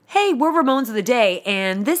Hey, we're Ramones of the Day,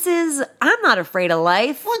 and this is I'm Not Afraid of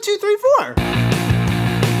Life. 1, 2, 3, 4.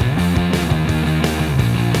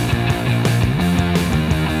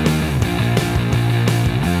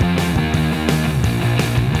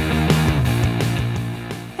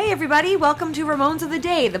 Hey everybody, welcome to Ramones of the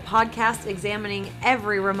Day, the podcast examining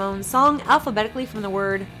every Ramones song alphabetically from the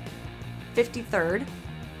word 53rd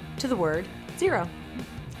to the word 0.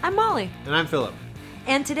 I'm Molly. And I'm Philip.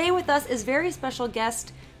 And today with us is very special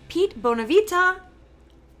guest Pete Bonavita,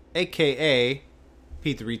 A.K.A.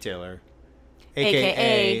 Pete the Retailer.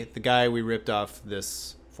 A.K.A. the guy we ripped off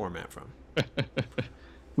this format from.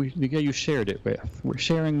 You shared it with. We're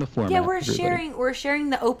sharing the format. Yeah, we're sharing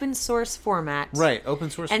the open source format. Right, open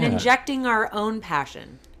source and format. injecting our own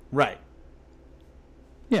passion. Right.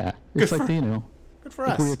 Yeah, it's like, Good for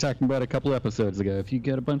like us. we were talking about a couple episodes ago. If you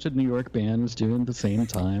get a bunch of New York bands doing the same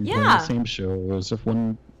time, playing Yeah. the same shows, if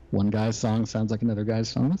one guy's song sounds like another guy's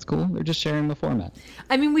song, that's cool. They're just sharing the format.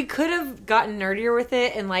 I mean, we could have gotten nerdier with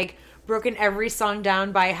it and like broken every song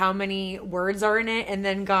down by how many words are in it and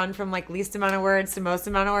then gone from like least amount of words to most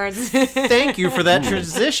amount of words. Thank you for that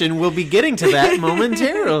transition. We'll be getting to that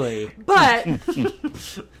momentarily. But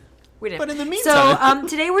we didn't. But in the So meantime.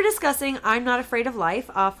 today we're discussing I'm Not Afraid of Life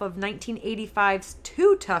off of 1985's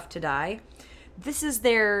Too Tough to Die. This is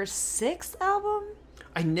their 6th album?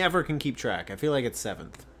 I never can keep track. I feel like it's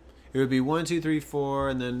 7th. It would be 1, 2, 3, 4,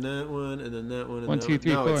 and then that one, and then that one, and 1, that 2,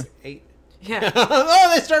 3, No, 4. it's 8. Yeah.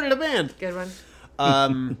 Oh, they started a band. Good one.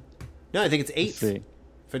 No, I think it's 8th. Let's see.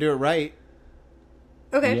 If I do it right.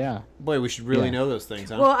 Okay. Yeah. Boy, we should really Yeah. know those things,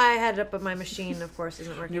 huh? Well, I had it up, but my machine, of course,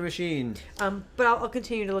 isn't working. Your machine. But I'll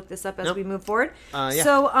continue to look this up as Nope. we move forward. Yeah.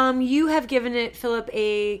 So, you have given it, Philip,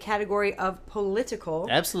 a category of political.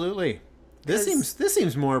 Absolutely. This 'Cause-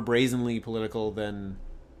 seems more brazenly political than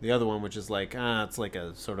the other one, which is like, it's like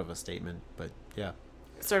a sort of a statement, but yeah.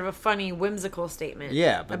 Sort of a funny, whimsical statement.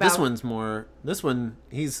 Yeah, but about, this one's more,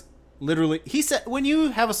 he's literally, he said, when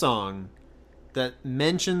you have a song that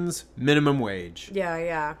mentions minimum wage, Yeah,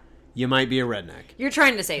 yeah. you might be a redneck. You're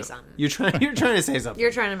trying to say something. You're trying to say something.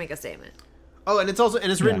 You're trying to make a statement. Oh, and it's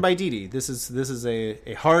written Yeah. by Dee Dee. This is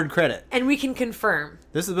a hard credit. And we can confirm.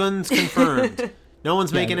 This one's confirmed. No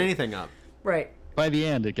one's making Yeah. anything up. Right. By the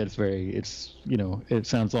end, it gets it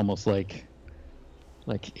sounds almost like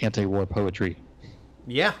anti-war poetry.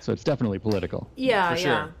 Yeah. So it's definitely political. Yeah, For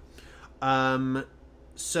yeah. sure.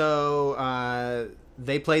 So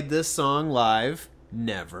they played this song live.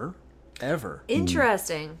 Never, ever,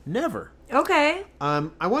 Interesting. never. Okay.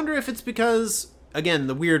 I wonder if it's because, again,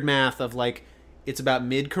 the weird math of like it's about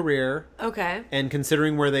mid-career, Okay. and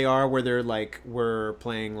considering where they are, where they're like we're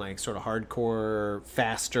playing like sort of hardcore,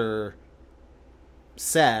 faster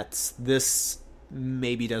sets. This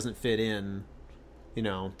maybe doesn't fit in,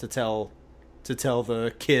 to tell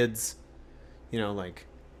the kids, like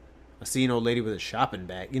I see an old lady with a shopping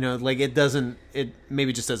bag. Like it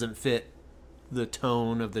maybe just doesn't fit the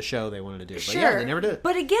tone of the show they wanted to do. But Sure. yeah, they never did.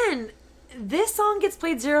 But again, this song gets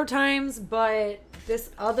played 0 times, but this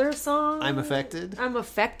other song, I'm Affected. I'm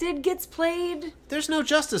Affected gets played. There's no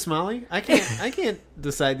justice, Molly. I can't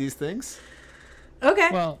decide these things. Okay.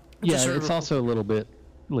 Well, Just yeah, sort it's of- also a little bit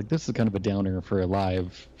like this is kind of a downer for a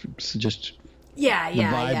live. Just yeah, the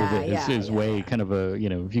yeah, vibe yeah, of it yeah, is yeah, way yeah. kind of a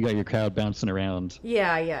if you got your crowd bouncing around.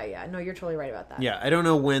 Yeah. No, you're totally right about that. Yeah, I don't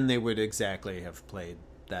know when they would exactly have played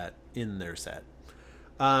that in their set.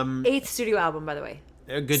 8th studio album, by the way.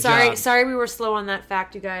 Good Sorry, job. we were slow on that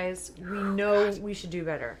fact, you guys. We know we should do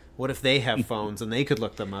better. What if they have phones and they could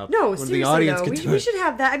look them up? No, What if seriously, the audience though, could do we it? should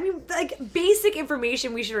have that. I mean, like, basic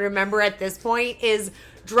information we should remember at this point is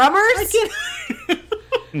drummers,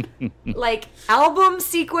 like, album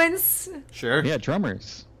sequence. Sure. Yeah,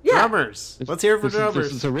 drummers. Yeah. Drummers. Let's hear it for drummers.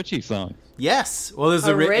 This is a Richie song. Yes. Well, there's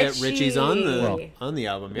A Richie's on Richie. the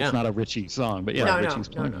album. Yeah. It's not a Richie song, but yeah, No, Richie's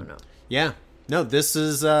playing. no. Yeah. No, this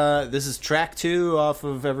is track 2 off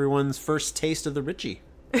of everyone's first taste of the Richie.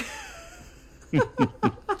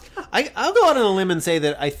 I'll go out on a limb and say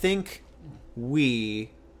that I think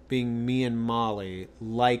we, being me and Molly,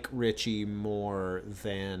 like Richie more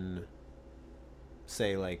than,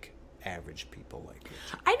 say, like average people like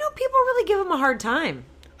Richie. I know people really give him a hard time.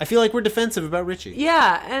 I feel like we're defensive about Richie.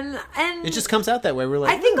 Yeah, and It just comes out that way. We're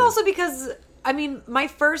like, I think "Hmm." also because I mean my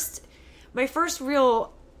first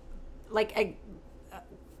real like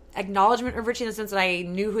acknowledgement of Richie in the sense that I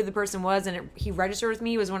knew who the person was and he registered with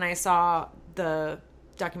me was when I saw the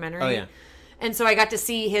documentary. Oh, yeah. And so I got to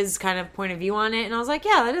see his kind of point of view on it and I was like,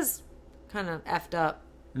 yeah, that is kind of effed up.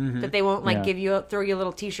 That they won't like Yeah. throw you a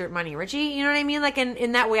little t-shirt money, Richie. You know what I mean? Like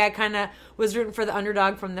in that way I kind of was rooting for the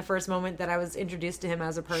underdog from the first moment that I was introduced to him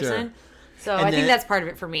as a person. So And I think then- that's part of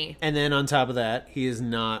it for me. And then on top of that, he is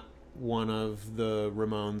not one of the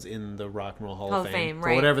Ramones in the Rock and Roll Hall of Fame, for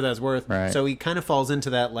right. whatever that's worth. Right. So he kind of falls into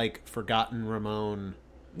that like forgotten Ramone.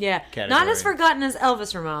 Yeah, Category. not as forgotten as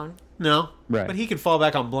Elvis Ramone. No, Right. But he could fall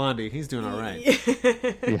back on Blondie. He's doing all right.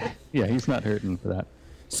 Yeah, he's not hurting for that.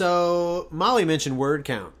 So Molly mentioned word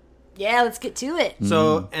count. Yeah, let's get to it.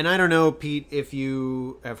 So, and I don't know, Pete, if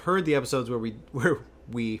you have heard the episodes where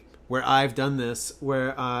I've done this,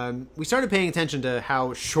 where we started paying attention to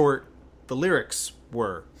how short the lyrics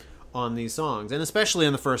were on these songs, and especially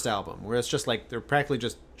on the first album, where it's just like they're practically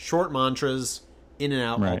just short mantras, in and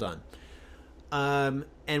out, all Right. done.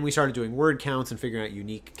 And we started doing word counts and figuring out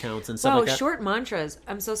unique counts and stuff Oh, like that. short mantras.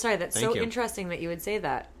 I'm so sorry. That's Thank so you. interesting that you would say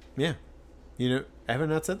that. Yeah, you know, have I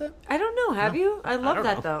not said that? I don't know. Have you? I love don't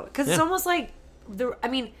that know. though, because it's Yeah. almost like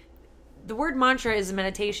the word mantra is a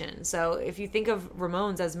meditation. So if you think of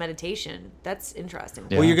Ramones as meditation, that's interesting.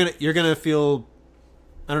 Yeah. Well, you're gonna feel.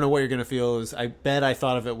 I don't know what you're gonna feel. Is I bet I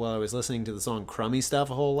thought of it while I was listening to the song "Crummy Stuff"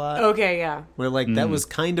 a whole lot. Okay, yeah. Where like that was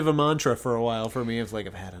kind of a mantra for a while for me. Of like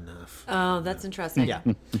I've had enough. Oh, that's interesting. Yeah.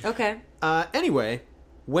 Okay. Anyway,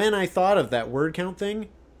 when I thought of that word count thing,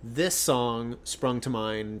 this song sprung to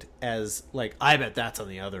mind as like I bet that's on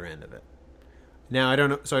the other end of it. Now I don't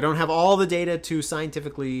know, so I don't have all the data to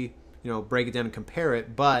scientifically, break it down and compare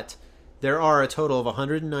it, but there are a total of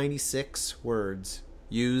 196 words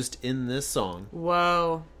used in this song.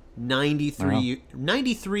 Whoa.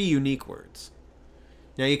 93 unique words.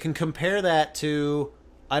 Now you can compare that to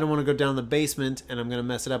I don't want to go down the basement and I'm going to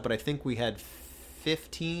mess it up, but I think we had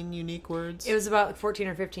 15 unique words It was about 14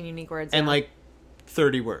 or 15 unique words. and yeah. like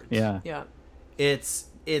 30 words. Yeah. Yeah. It's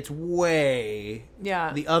way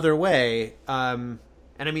Yeah. the other way. And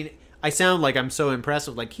I mean, I sound like I'm so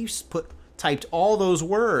impressive. Like he's typed all those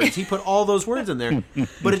words. He put all those words in there,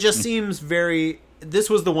 but it just seems very.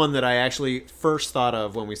 This was the one that I actually first thought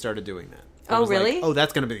of when we started doing that. It Oh, was like, really? oh,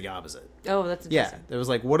 that's going to be the opposite. Oh, that's Yeah, interesting. it was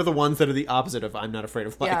like, what are the ones that are the opposite of "I'm Not Afraid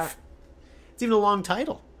of Life"? Yeah. It's even a long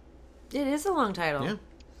title. It is a long title.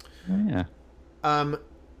 Yeah. Yeah.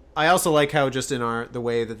 I also like how just in the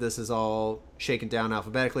way that this is all shaken down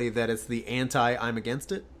alphabetically, that it's the anti "I'm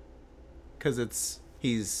against it," because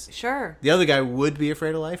he's Sure. the other guy would be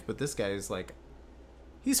afraid of life, but this guy is like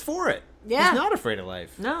he's for it. Yeah. He's not afraid of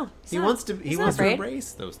life. No. He wants to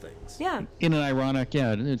embrace those things. Yeah. In an ironic,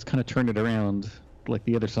 it's kind of turned it around. Like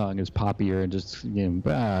the other song is poppier and just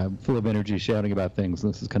full of energy, shouting about things.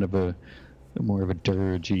 And this is kind of a more of a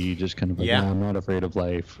dirgy, just kind of like, Yeah. "No, I'm not afraid of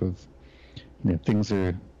life. Things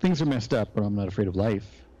are messed up, but I'm not afraid of life."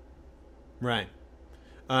 Right.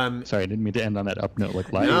 Sorry, I didn't mean to end on that up note.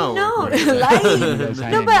 Like life. No. No, Right. life. Guys No,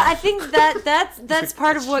 hanging but out. I think that's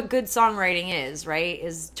part of what good songwriting is, right?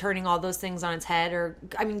 Is turning all those things on its head, or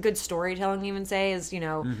I mean, good storytelling. Even say is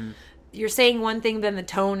you're saying one thing, then the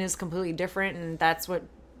tone is completely different, and that's what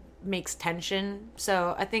makes tension.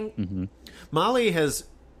 So I think Molly has,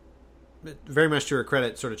 very much to her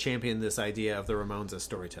credit, sort of championed this idea of the Ramones as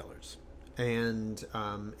storytellers, and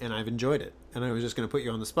I've enjoyed it. And I was just going to put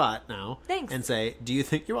you on the spot now, Thanks. and say, do you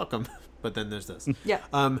think you're welcome? But then there's this. Yeah.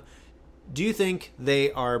 Do you think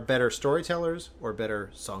they are better storytellers or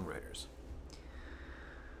better songwriters?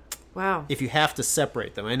 wow. If you have to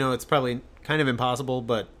separate them, I know it's probably kind of impossible,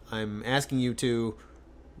 but I'm asking you to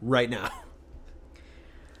right now.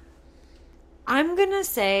 I'm gonna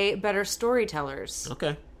say better storytellers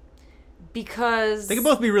Okay. because They can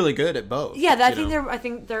both be really good at both. yeah, I you know?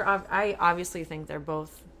 think they're. I obviously think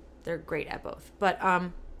they're great at both. But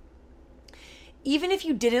even if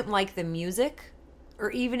you didn't like the music,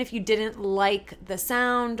 or even if you didn't like the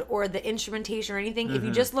sound or the instrumentation or anything, if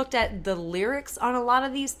you just looked at the lyrics on a lot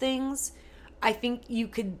of these things, I think you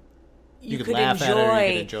could could laugh at it or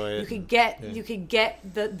you could enjoy it. You could get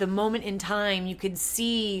the moment in time. You could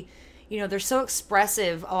see, they're so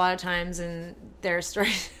expressive a lot of times in their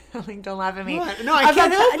stories. Don't laugh at me. What? No, I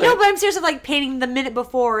can't help it. No, but I'm serious. Of like painting the minute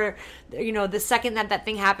before, the second that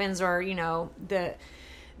thing happens, or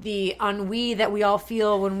the ennui that we all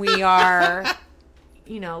feel when we are,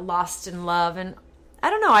 lost in love, and I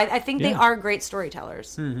don't know. I think they Yeah. are great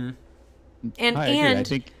storytellers. Mm-hmm. And I agree. I and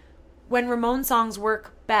think when Ramon songs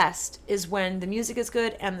work best is when the music is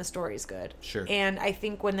good and the story's good. Sure. And I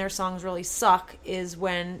think when their songs really suck is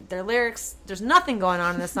when their lyrics, there's nothing going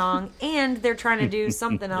on in the song, and they're trying to do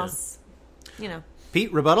something else.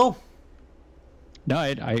 Pete, rebuttal? no,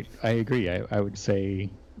 I agree. I would say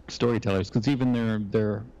storytellers, because even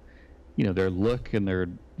their look and their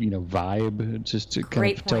vibe just kind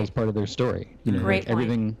Great of tells point. part of their story. Great like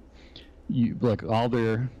everything. All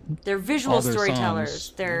their They're visual all their storytellers.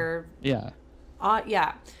 songs. They're yeah.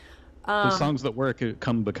 yeah. The songs that work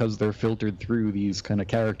come because they're filtered through these kind of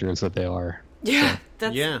characters that they are. Yeah,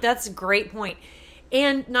 Yeah. that's a great point.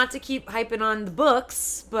 And not to keep hyping on the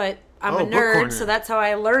books, but I'm a Book nerd, corner. so that's how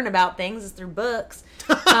I learn about things is through books.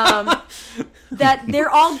 That they're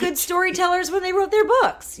all good storytellers when they wrote their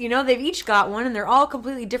books. You know, they've each got one, and they're all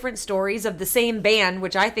completely different stories of the same band,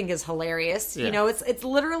 which I think is hilarious. Yeah. You know, it's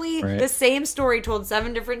literally Right. the same story told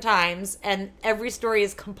 7 different times, and every story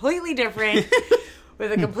is completely different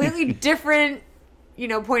with a completely different,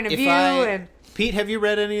 point of view. And Pete, have you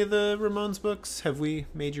read any of the Ramones books? Have we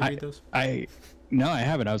made you read those? No, I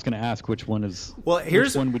haven't. I was going to ask which one is. Well,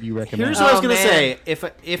 which one would you recommend? Here's what I was Oh, going to man.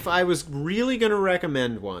 say. If I was really going to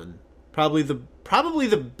recommend one, probably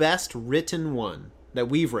the best written one that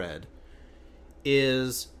we've read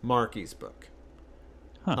is Marky's book.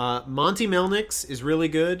 Huh. Monty Melnick's is really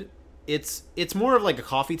good. It's more of like a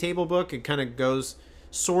coffee table book. It kind of goes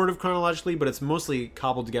sort of chronologically, but it's mostly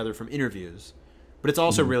cobbled together from interviews. But it's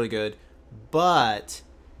also really good. But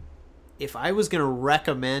if I was going to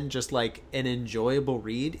recommend just like an enjoyable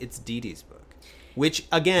read, it's Dee Dee's book. Which,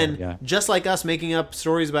 again, Yeah. just like us making up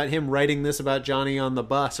stories about him writing this about Johnny on the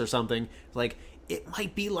bus or something, like, it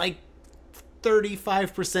might be like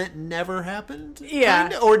 35% never happened. Yeah.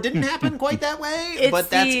 kinda, or didn't happen quite that way. It's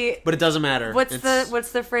but it doesn't matter. what's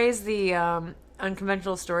It's- the phrase? The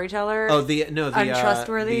unconventional storyteller.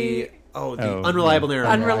 untrustworthy. Oh, Unreliable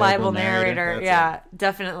narrator. Unreliable narrator. That's Yeah,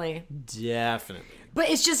 definitely. Definitely. But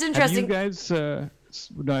it's just Have interesting. you guys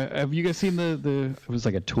seen the it was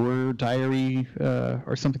like a tour diary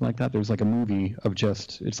or something like that? There was like a movie of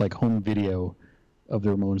it's like home video of the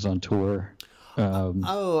Ramones on tour.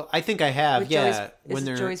 Oh, I think I have. With Yeah, Joey's, is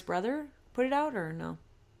it Joey's brother put it out or no?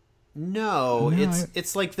 No, No,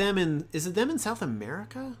 it's like them in. Is it them in South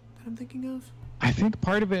America that I'm thinking of? I think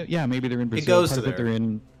part of it, yeah, maybe they're in Brazil. goes part to of it there. they're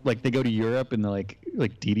in, like they go to Europe and they're like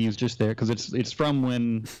Dee Dee is just there because it's from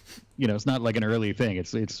when, it's not like an early thing.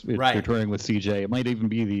 It's Right. they're touring with CJ. It might even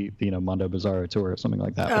be the Mondo Bizarro tour or something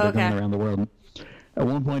like that. But Oh, they're going okay. around the world. At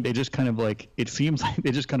one point, they just kind of it seems like they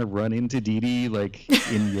just kind of run into Dee Dee like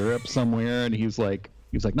in Europe somewhere, and he's like,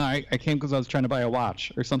 no, I came because I was trying to buy a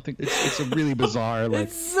watch or something. It's a really bizarre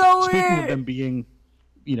It's so speaking weird. of them being,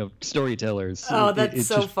 storytellers. Oh, that's it's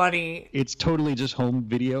so just funny. it's totally just home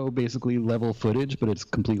video, basically level footage, but it's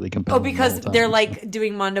completely Oh, compelling. because the whole they're time. like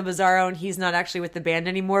doing Mondo Bizarro and he's not actually with the band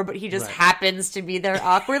anymore, but he just Right. happens to be there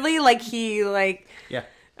awkwardly. Yeah.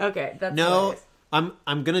 Okay, that's No, hilarious.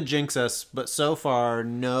 I'm gonna jinx us, but so far,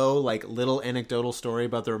 no like little anecdotal story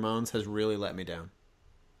about the Ramones has really let me down.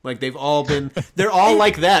 Like they've all been, they're all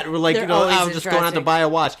like that. We're like, They're always I'm just going out to interesting. buy a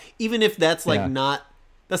watch, even if that's like Yeah.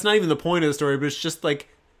 that's not even the point of the story, but it's just like.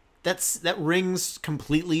 That rings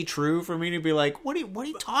completely true for me to be like, what are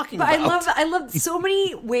you talking But about? I love so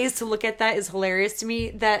many ways to look at that is hilarious to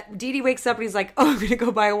me. That Dee Dee wakes up and he's like, "Oh, I'm gonna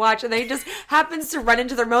go buy a watch," and then he just happens to run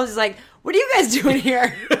into the Ramones. He's like, "What are you guys doing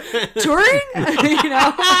here? Touring?"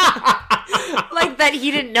 Like that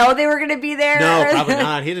he didn't know they were gonna be there. No, probably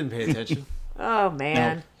not. He didn't pay attention. Oh Now,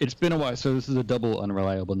 man. it's been a while, so this is a double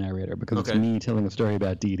unreliable narrator because Okay. it's me telling a story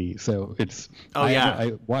about Dee Dee. So it's Oh, yeah.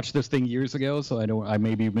 I watched this thing years ago, so I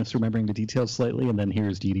may be misremembering the details slightly, and then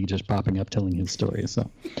here's Dee Dee just popping up telling his story. So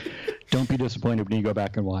don't be disappointed when you go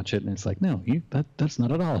back and watch it and it's like, no, that's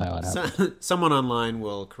not at all how it happened. Someone online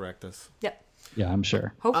will correct us. Yep. Yeah, I'm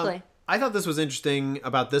sure. Hopefully. I thought this was interesting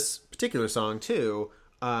about this particular song too.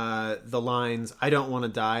 The lines "I don't want to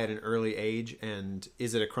die at an early age" and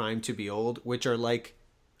 "Is it a crime to be old?" which are like,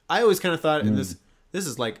 I always kind of thought, and this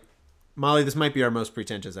is like, Molly, this might be our most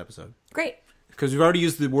pretentious episode Great. because we've already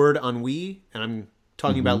used the word ennui, and I'm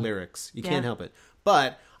talking about lyrics. You can't Yeah. help it.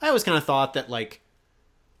 But I always kind of thought that like,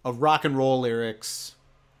 a rock and roll lyrics,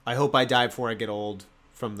 "I hope I die before I get old"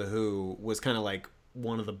 from The Who was kind of like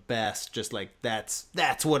one of the best, just like that's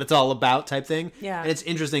what it's all about type thing. Yeah. And it's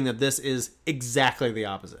interesting that this is exactly the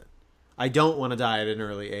opposite. "I don't want to die at an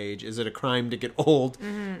early age. Is it a crime to get old?"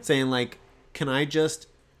 Saying like, can I just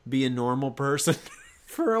be a normal person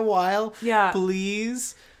for a while? Yeah.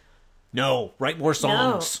 Please? No, write more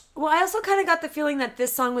songs. No. Well, I also kind of got the feeling that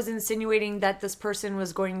this song was insinuating that this person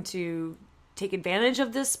was going to take advantage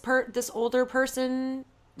of this older person.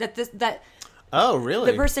 That Oh,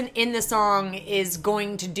 really? the person in the song is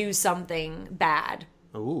going to do something bad.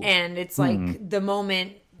 Ooh. And it's like the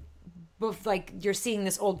moment, like you're seeing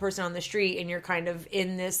this old person on the street and you're kind of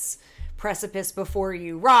in this precipice before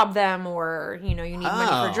you rob them or, you need money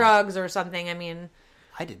Oh. for drugs or something. I mean,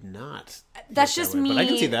 I did not. That's look just that way, but I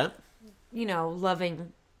can me. see that.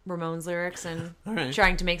 Loving Ramones lyrics and All right.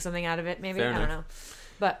 trying to make something out of it, maybe. Fair I don't know. enough.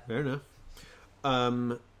 But Fair enough.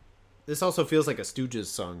 This also feels like a Stooges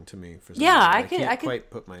song to me. For some Yeah, reason. I could quite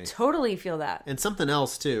put my totally feel that. and something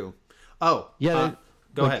else too. Oh, Yeah,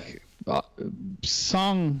 go like, ahead.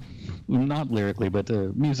 Song, not lyrically, but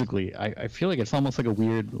musically, I feel like it's almost like a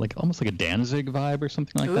weird, like almost like a Danzig vibe or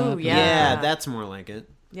something like Ooh, that. yeah. Yeah, that's more like it.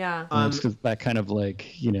 Yeah. It's just that kind of like,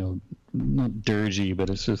 not dirgy, but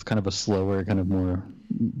it's just kind of a slower, kind of more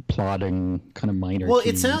plodding, kind of minor. Well, key.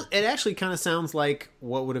 it actually kind of sounds like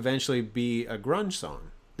what would eventually be a grunge song.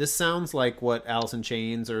 This sounds like what Alice in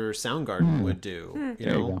Chains or Soundgarden would do. You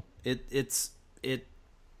There you know, go. it's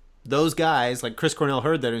those guys like Chris Cornell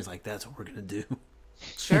heard that and he's like, that's what we're gonna do.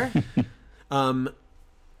 Sure.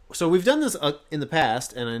 So we've done this in the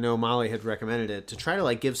past, and I know Molly had recommended it to try to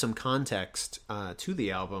like give some context to the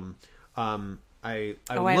album. I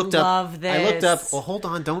looked up. love I looked up. this. Well, hold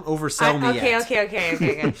on, don't oversell me okay, yet.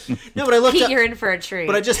 okay. No, but I looked Pete, up. you're in for a treat.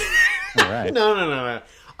 But I just All right. no.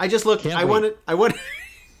 I just looked. Can't I wait. wanted.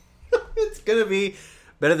 It's gonna be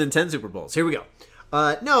better than 10 Super Bowls. Here we go.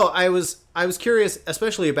 No, I was curious,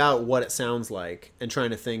 especially about what it sounds like, and trying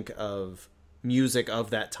to think of music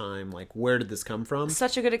of that time. Like, where did this come from?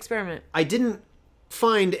 Such a good experiment. I didn't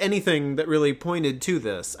find anything that really pointed to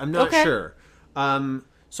this. I'm not Okay. sure.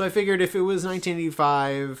 So I figured if it was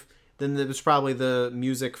 1985, then it was probably the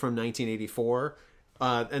music from 1984.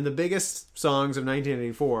 And the biggest songs of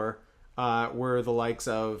 1984 were the likes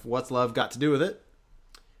of "What's Love Got to Do with It,"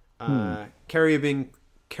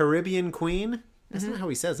 Caribbean Queen. That's not how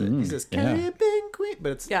he says it. He says yeah. Caribbean Queen,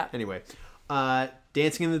 but it's Yeah. anyway.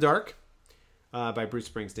 "Dancing in the Dark" by Bruce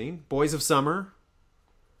Springsteen. "Boys of Summer."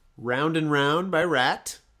 "Round and Round" by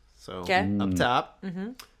Rat. So Okay. up top.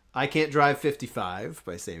 "I Can't Drive 55"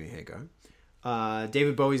 by Sammy Hagar.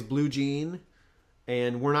 David Bowie's "Blue Jean,"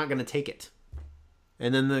 and "We're Not Gonna Take It."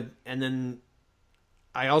 And then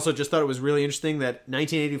I also just thought it was really interesting that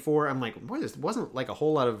 1984. I'm like, boy, this wasn't like a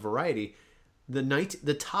whole lot of variety.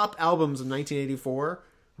 The top albums of 1984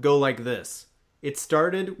 go like this. It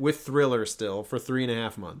started with Thriller still for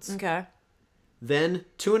 3.5 months. Okay. Then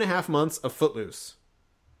 2.5 months of Footloose.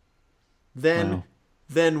 Wow.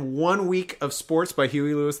 Then 1 week of Sports by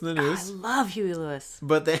Huey Lewis and the I News. love Huey Lewis.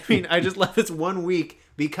 But I just left this 1 week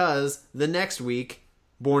because the next week,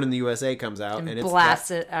 Born in the USA comes out, and it's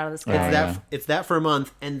Blast it out of the sky. it's that for a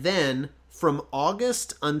month, and then from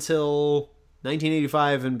August until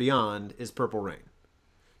 1985 and beyond is Purple Rain.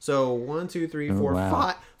 So 1, 2, 3, 4,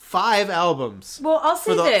 wow. five albums. Well, I'll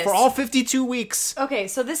say this. For all 52 weeks. Okay,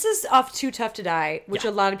 so this is off Too Tough to Die, which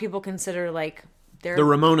a lot of people consider like their The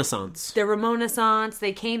Ramonaissance. their Renaissance.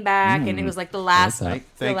 They came back, and it was like the last, like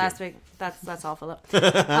that. Thank last week. That's all, Philip.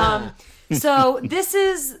 So this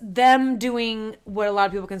is them doing what a lot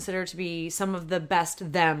of people consider to be some of the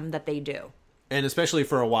best them that they do And especially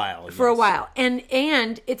for a while. for a while, and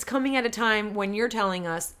it's coming at a time when you're telling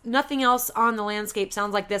us nothing else on the landscape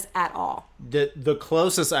sounds like this at all. The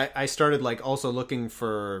closest I started like also looking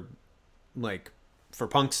for like for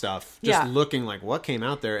punk stuff, just Yeah. looking like what came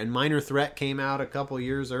out there, and Minor Threat came out a couple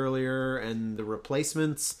years earlier, and The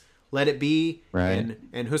Replacements, Let It Be, Right.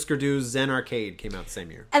 and Husker Du's Zen Arcade came out the same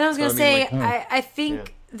year. And I was So, gonna mean, say, like, I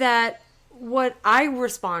think that what I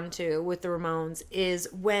respond to with the Ramones is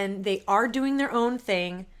when they are doing their own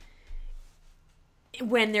thing,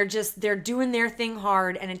 when they're doing their thing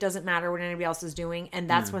hard, and it doesn't matter what anybody else is doing, and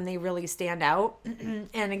that's when they really stand out.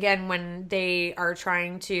 And again, when they are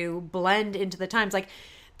trying to blend into the times, like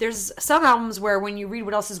there's some albums where when you read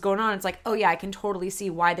what else is going on, it's like, oh yeah, I can totally see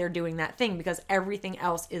why they're doing that thing, because everything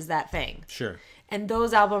else is that thing. Sure. And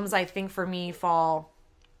those albums, I think, for me, fall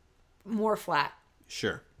more flat.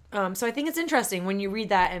 Sure. So I think it's interesting when you read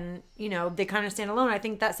that, and they kind of stand alone. I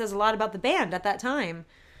think that says a lot about the band at that time.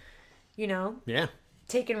 Yeah.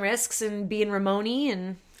 Taking risks and being Ramone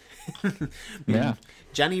and Yeah.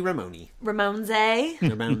 Johnny Ramone. Ramones.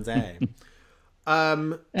 Ramones.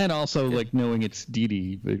 And also, like, knowing it's Dee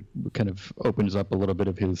Dee, it kind of opens up a little bit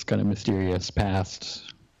of his kind of mysterious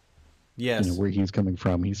past, Yes. where he's coming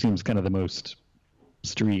from. He seems kind of the most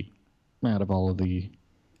street out of all of the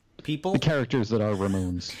People. characters that are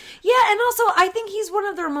Ramones. Yeah, and also I think he's one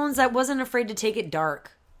of the Ramones that wasn't afraid to take it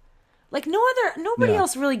dark. Like nobody Yeah.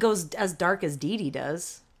 else really goes as dark as Dee Dee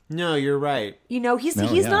does. No, you're right. He's No, he's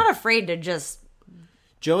yeah. not afraid to just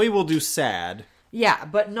Joey will do sad.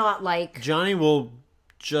 but not like Johnny will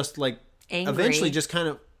just like Angry. eventually just kind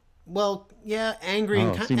of angry.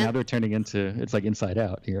 Oh, and see, now they're turning into, it's like Inside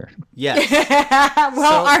Out here. Yes.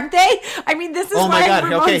 well, aren't they? I mean, this is Oh why my god.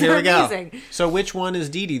 Ramones Okay, here are we go. amazing. So which one is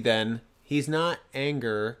Dee Dee then? He's not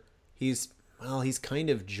anger. He's kind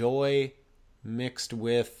of joy mixed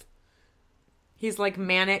with He's like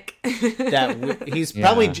manic. He's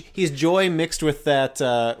probably he's joy mixed with that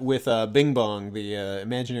with Bing Bong, the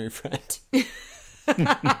imaginary friend.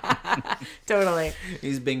 Totally.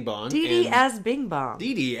 He's Bing Bong. Dee Dee as Bing Bong.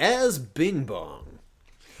 Dee Dee as Bing Bong.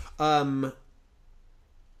 I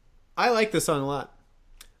like this song a lot.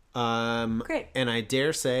 Great. And I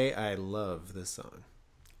dare say I love this song.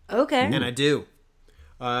 Okay. And I do.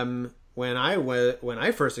 When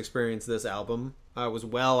I first experienced this album, was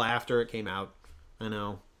well after it came out. I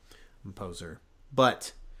know, I'm a poser.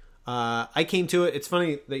 But I came to it. It's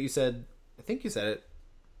funny that you said, I think you said it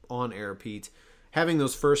on air, Pete, having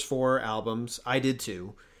those first 4 albums. I did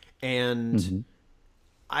too. And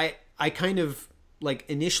I kind of like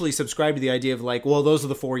initially subscribed to the idea of like, well, those are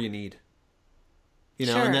the 4 you need. You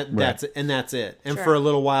know, Sure. and that's it. And Sure. for a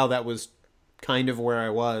little while that was kind of where I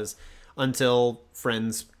was until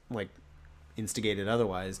friends like instigated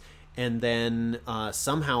otherwise. And then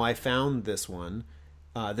somehow I found this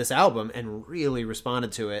album, and really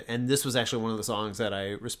responded to it. And this was actually one of the songs that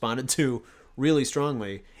I responded to really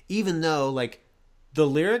strongly, even though like the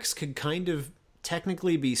lyrics could kind of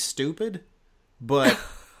technically be stupid, but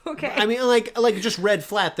Okay. I mean, like just read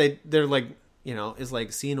flat, they're like, you know, is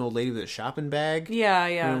like see an old lady with a shopping bag. Yeah.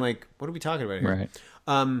 And I'm like, what are we talking about here? Right.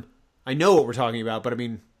 I know what we're talking about, but I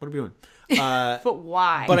mean, what are we doing? But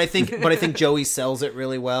why? But I think Joey sells it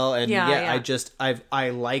really well, and Yeah.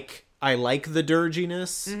 I like the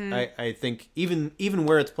dirginess. Mm-hmm. I think even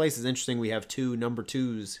where it's placed is interesting. We have 2 number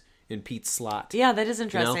 2s in Pete's slot. Yeah, that is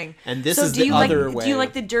interesting. You know? And this so is do you the other like, way. Do you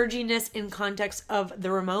like the dirginess in context of the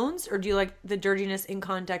Ramones, or do you like the dirginess in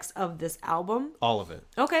context of this album? All of it,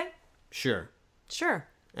 Okay, sure.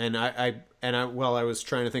 And I was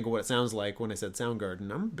trying to think of what it sounds like when I said Soundgarden.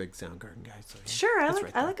 I'm a big Soundgarden guy. So yeah, Sure, that's I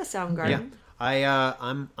right there. like a Soundgarden. Yeah,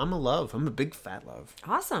 I'm a love. I'm a big fat love.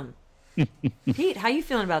 Awesome. Pete, how you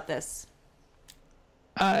feeling about this?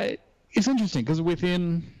 It's interesting because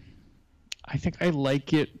I think I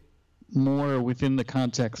like it more within the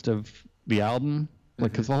context of the album,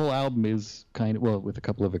 like because the whole album is kind of, well, with a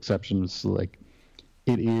couple of exceptions, like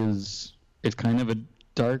it's kind of a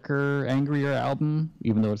darker, angrier album,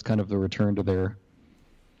 even though it's kind of the return to their,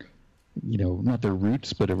 you know, not their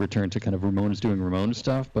roots, but a return to kind of Ramones doing Ramones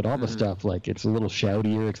stuff. But all the stuff, like it's a little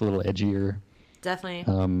shoutier, it's a little edgier.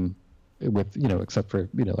 Definitely. With, you know, except for,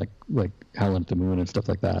 you know, like Howlin' at the Moon and stuff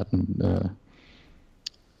like that, and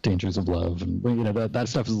Dangers of Love, and you know that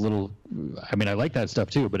stuff is a little. I mean, I like that stuff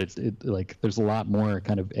too, but it like there's a lot more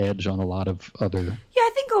kind of edge on a lot of other. Yeah,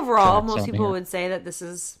 I think overall, tracks most on people here. would say that this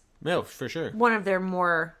is No, for sure. one of their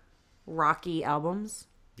more rocky albums.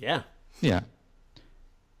 Yeah. Yeah.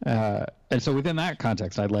 And so within that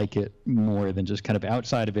context, I like it more than just kind of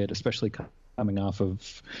outside of it, especially coming off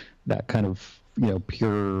of that kind of, you know,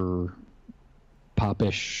 pure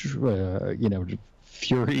popish, you know,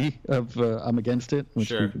 fury of I'm Against It, which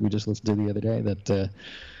Sure. we just listened to the other day. That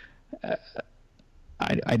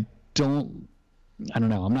I don't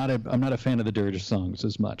know. I'm not a fan of the dirge songs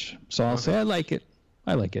as much. So I'll say I like it.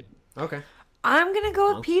 Okay. I'm gonna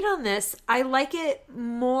go with Pete on this. I like it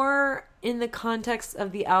more in the context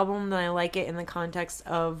of the album than I like it in the context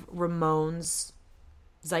of Ramones'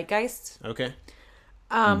 Zeitgeist. Okay.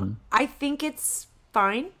 I think it's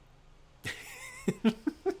fine.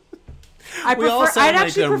 We all sound I'd like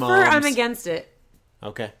actually their prefer I'm moms. Against It.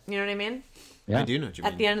 Okay. You know what I mean? Yeah. I do know what you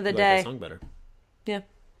mean. At the end of the You day. like that song better. Yeah.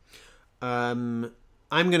 I'm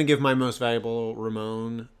gonna give my most valuable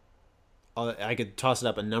Ramone. I could toss it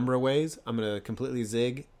up a number of ways. I'm gonna completely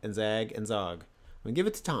zig and zag and zog. I'm gonna give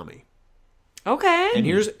it to Tommy. Okay. And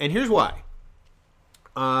here's why.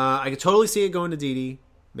 I could totally see it going to Dee Dee.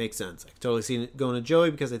 Makes sense. I could totally see it going to Joey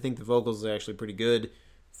because I think the vocals are actually pretty good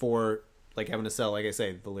for like having to sell, like I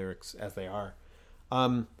say, the lyrics as they are.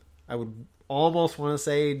 I would almost want to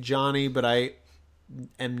say Johnny, but I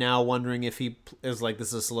am now wondering if he is like, this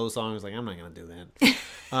is a slow song. I was like, I'm not going to do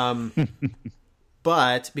that.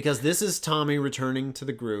 But because this is Tommy returning to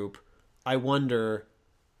the group, I wonder,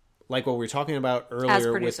 like what we were talking about earlier.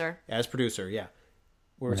 As producer, yeah.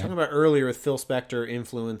 We were talking about earlier with Phil Spector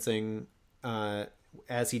influencing,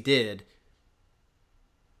 as he did,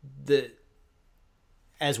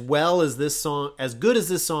 as well as this song, as good as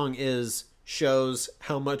this song is, shows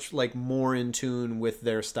how much like more in tune with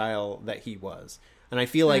their style that he was. And I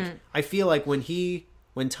feel like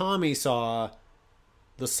when Tommy saw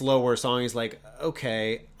the slower song, he's like,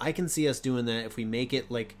 okay, I can see us doing that if we make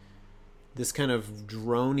it like this kind of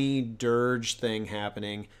droney dirge thing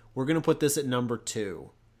happening. We're going to put this at number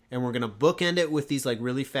 2 and we're going to bookend it with these like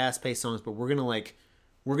really fast paced songs, but we're going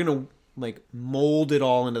to mold it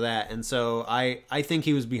all into that. And so I think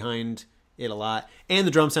he was behind it a lot, and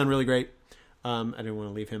the drums sound really great. I didn't want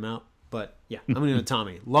to leave him out, but yeah, I'm going to go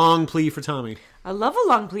Tommy. Long plea for Tommy. I love a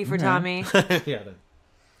long plea for Tommy. Yeah.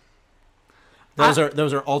 That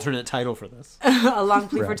was our alternate title for this. A long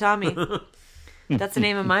plea for Right. Tommy. That's the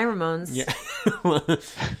name of my Ramones Yeah.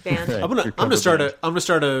 band. Right. I'm gonna start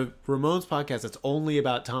a Ramones podcast that's only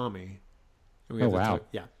about Tommy. And we have Oh, to wow. talk-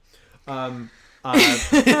 yeah.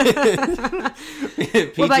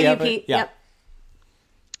 What about you, Pete? Yeah. Yep.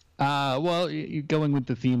 Well, going with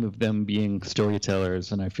the theme of them being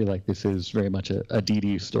storytellers, and I feel like this is very much a Dee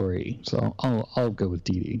Dee story. So I'll go with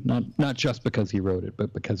Dee Dee. Not just because he wrote it,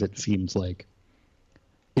 but because it seems like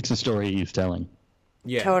it's a story he's telling.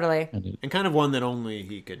 Yeah. Totally. And kind of one that only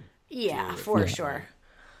he could. Yeah, for sure.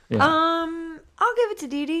 Yeah. I'll give it to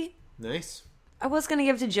Dee Dee. Nice. I was gonna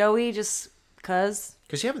give it to Joey just cause.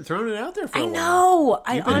 Because you haven't thrown it out there for a I while. know.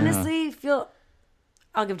 I honestly feel.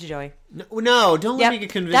 I'll give it to Joey. No, don't let Yep. me get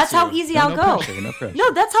convinced. That's how you. easy No, I'll no go. pressure, no pressure.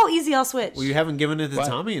 No, that's how easy I'll switch. Well, you haven't given it to What?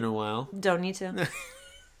 Tommy in a while. Don't need to.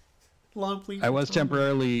 Long plea. I was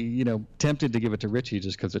temporarily, tempted to give it to Richie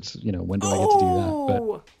just because it's, when do I get to do that? But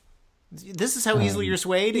Oh. This is how easily you're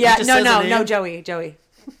swayed. Yeah, It just no, says a no, name? no, Joey. yeah,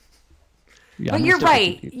 But I'm you're gonna stick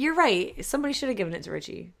right. with You're right. Somebody should have given it to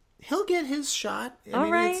Richie. He'll get his shot.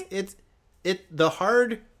 All right.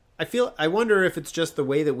 I wonder if it's just the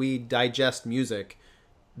way that we digest music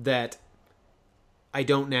that I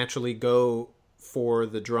don't naturally go for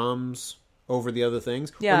the drums over the other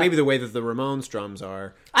things. Yeah. Or maybe the way that the Ramones drums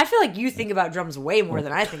are. I feel like you think about drums way more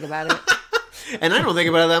than I think about it. And I don't think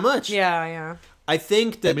about it that much. Yeah, yeah. I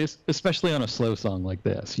think that I mean, especially on a slow song like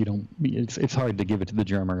this, you don't. It's hard to give it to the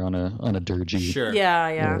drummer on a dirgy, sure. Yeah,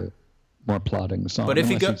 yeah. or more plodding song. But if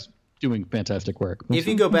you unless go- he's doing fantastic work. If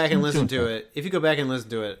you go back and listen Doing to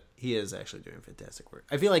it, he is actually doing fantastic work.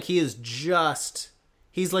 I feel like he's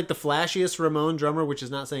like the flashiest Ramone drummer, which is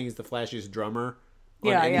not saying he's the flashiest drummer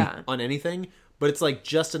on anything, but it's like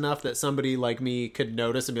just enough that somebody like me could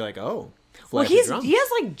notice and be like, oh, Well, flashy drums. he has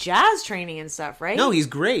like jazz training and stuff, right? No, he's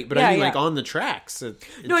great, but Yeah, I mean yeah. like on the tracks.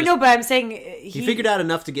 No, I know, but I'm saying He figured out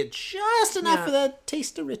enough to get just enough Yeah. for that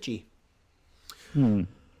taste of Richie.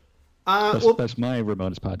 That's my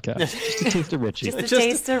Ramones podcast. Just a taste of Richie. Just a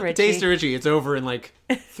taste of Richie. Taste of Richie. It's over in like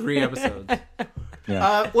 3 episodes.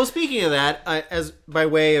 Yeah. Well, speaking of that, as by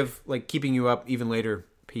way of like keeping you up even later,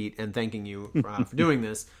 Pete, and thanking you for doing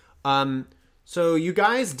this. So you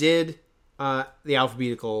guys did the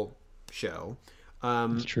alphabetical show.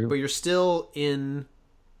 That's true. But you're still in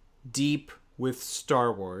deep with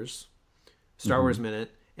Star Wars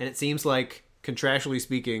Minute, and it seems like contractually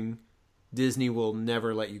speaking, Disney will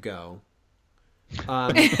never let you go.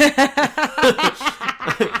 I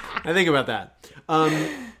think about that.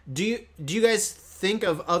 Do you guys think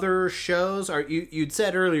of other shows? You'd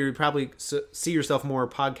said earlier you probably see yourself more a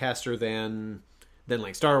podcaster than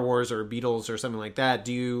like Star Wars or Beatles or something like that.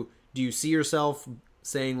 Do you see yourself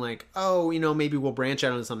saying like, oh, maybe we'll branch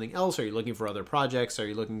out into something else? Are you looking for other projects? Are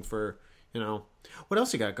you looking for, what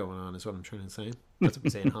else you got going on is what I'm trying to say. That's what we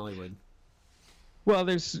say in Hollywood. Well,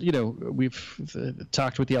 there's, we've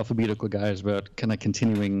talked with the alphabetical guys about kind of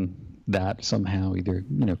continuing that somehow, either,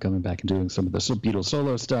 coming back and doing some of the Beatles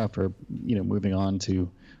solo stuff or, moving on to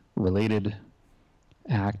related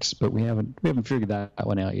acts, but we haven't figured that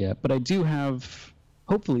one out yet. But I do have,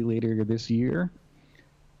 hopefully later this year,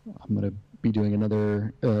 I'm going to be doing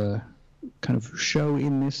another kind of show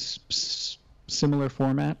in this similar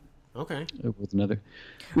format. Okay. With another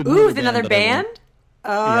another that I band? won't- Oh.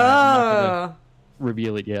 I'm not gonna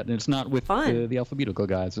reveal it yet, and it's not with Fun. the alphabetical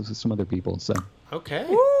guys. It's with some other people. So Okay.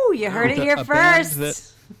 Ooh, you heard it With here a band first.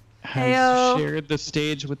 that has Heyo. shared the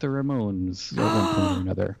stage with the Ramones at one point or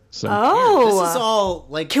another. So Oh. This is all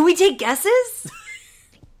like. Can we take guesses?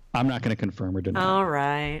 I'm not going to confirm or deny. All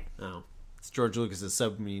right. Oh, it's George Lucas's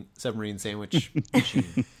submarine sandwich.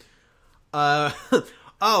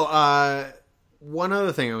 One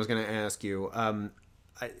other thing I was going to ask you.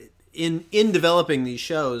 In developing these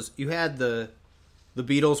shows, you had the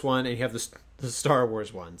Beatles one and you have the Star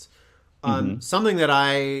Wars ones. Something that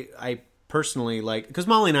I personally like, because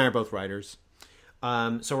Molly and I are both writers,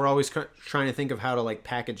 so we're always trying to think of how to like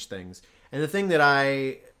package things. And the thing that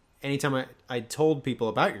anytime I told people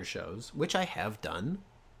about your shows, which I have done.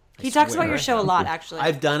 He talks swear about your I show a have. lot, actually.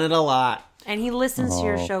 I've done it a lot. And he listens to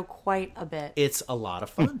your show quite a bit. It's a lot of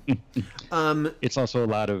fun. It's also a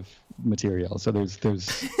lot of material, so there's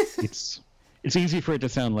it's easy for it to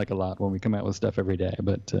sound like a lot when we come out with stuff every day.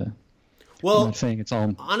 But I'm not saying it's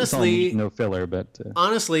all honestly, it's all no filler. But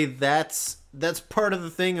honestly, that's part of the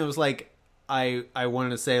thing. It was like I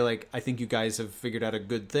wanted to say, like, I think you guys have figured out a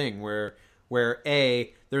good thing where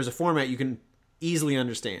there's a format you can easily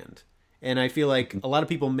understand, And I feel like a lot of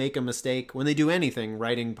people make a mistake when they do anything,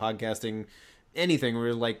 writing, podcasting, anything,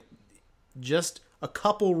 where like just a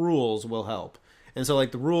couple rules will help. And so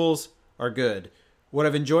like the rules are good. What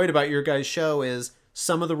I've enjoyed about your guys' show is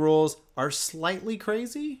some of the rules are slightly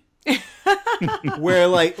crazy. Where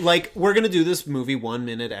like we're gonna do this movie 1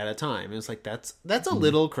 minute at a time. And it's like that's a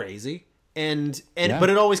little crazy. And but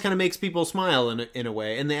it always kind of makes people smile in a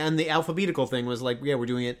way. And the alphabetical thing was like, yeah, we're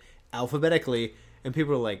doing it alphabetically, and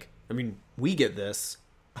people are like, I mean, we get this.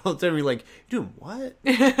 All the time we're like, you're doing what?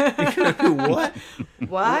 You're gonna do what?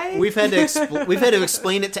 Why? We've had to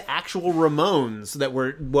explain it to actual Ramones that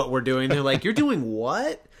what we're doing. They're like, you're doing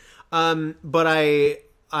what? But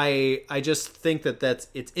I just think that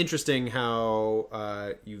it's interesting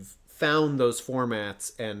how you've found those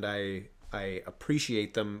formats, and I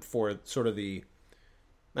appreciate them for sort of the,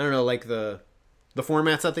 I don't know, like the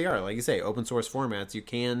formats that they are. Like you say, open source formats. You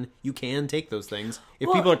can take those things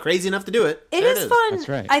if people are crazy enough to do it. It is fun. That's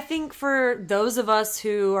right. I think for those of us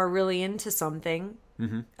who are really into something,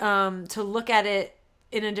 to look at it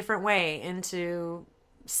in a different way and to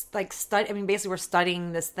like study. I mean, basically, we're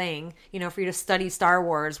studying this thing. You know, for you to study Star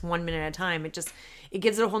Wars 1 minute at a time, it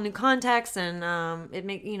gives it a whole new context, and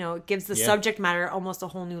it gives the subject matter almost a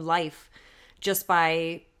whole new life just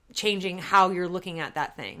by changing how you're looking at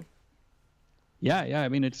that thing. Yeah. I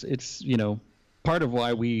mean, it's part of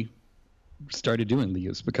why we started doing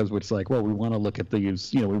these, because it's like, well, we want to look at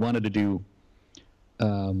these. We wanted to do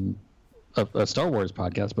a Star Wars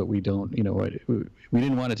podcast, but we don't. We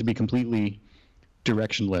didn't want it to be completely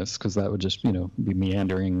directionless, because that would just be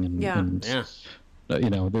meandering and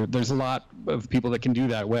there's a lot of people that can do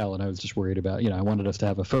that well, and I was just worried about I wanted us to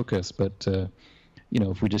have a focus, but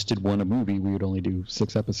if we just did one a movie, we would only do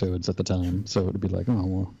 6 episodes at the time, so it would be like, oh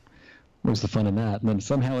well, what's the fun in that? And then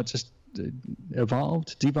somehow it just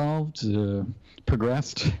evolved, devolved,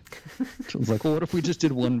 progressed. It was like, well, what if we just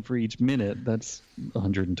did one for each minute? That's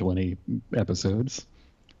 120 episodes.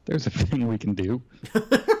 There's a thing we can do.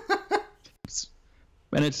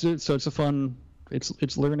 And it's a fun.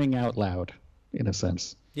 It's learning out loud, in a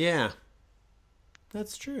sense. Yeah,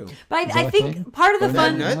 that's true. But I think part of the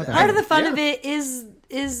fun of it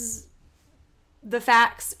is the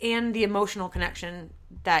facts and the emotional connection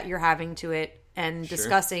that you're having to it, and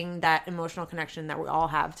discussing that emotional connection that we all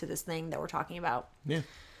have to this thing that we're talking about. Yeah,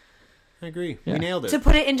 I agree. Yeah. We nailed it. To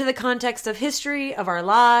put it into the context of history, of our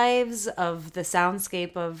lives, of the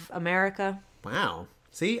soundscape of America. Wow.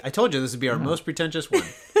 See, I told you this would be our most pretentious one.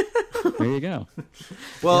 There you go.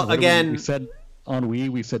 Well, again, we said ennui,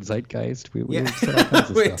 we said zeitgeist. We said all kinds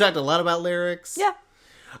of we stuff. talked a lot about lyrics. Yeah.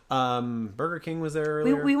 Burger King was there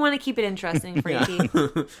earlier. We want to keep it interesting for you,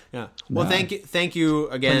 Keith. Yeah. Well, thank you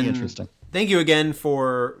again. Pretty interesting. Thank you again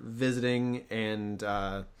for visiting and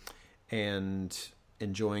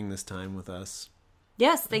enjoying this time with us.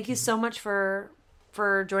 Yes, thank you so much for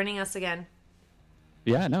joining us again.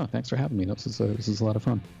 Yeah, no, thanks for having me. This is a lot of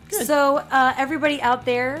fun. Good. So, everybody out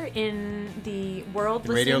there in the world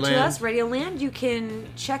listening to us, Radioland, you can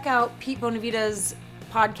check out Pete Bonavita's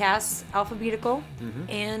podcasts, Alphabetical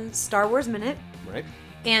and Star Wars Minute. Right.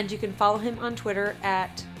 And you can follow him on Twitter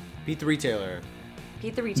at Pete the Retailer.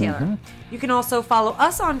 Pete the Retailer. You can also follow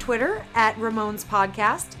us on Twitter at Ramones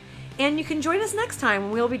Podcast. And you can join us next time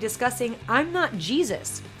when we'll be discussing I'm Not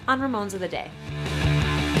Jesus on Ramones of the Day.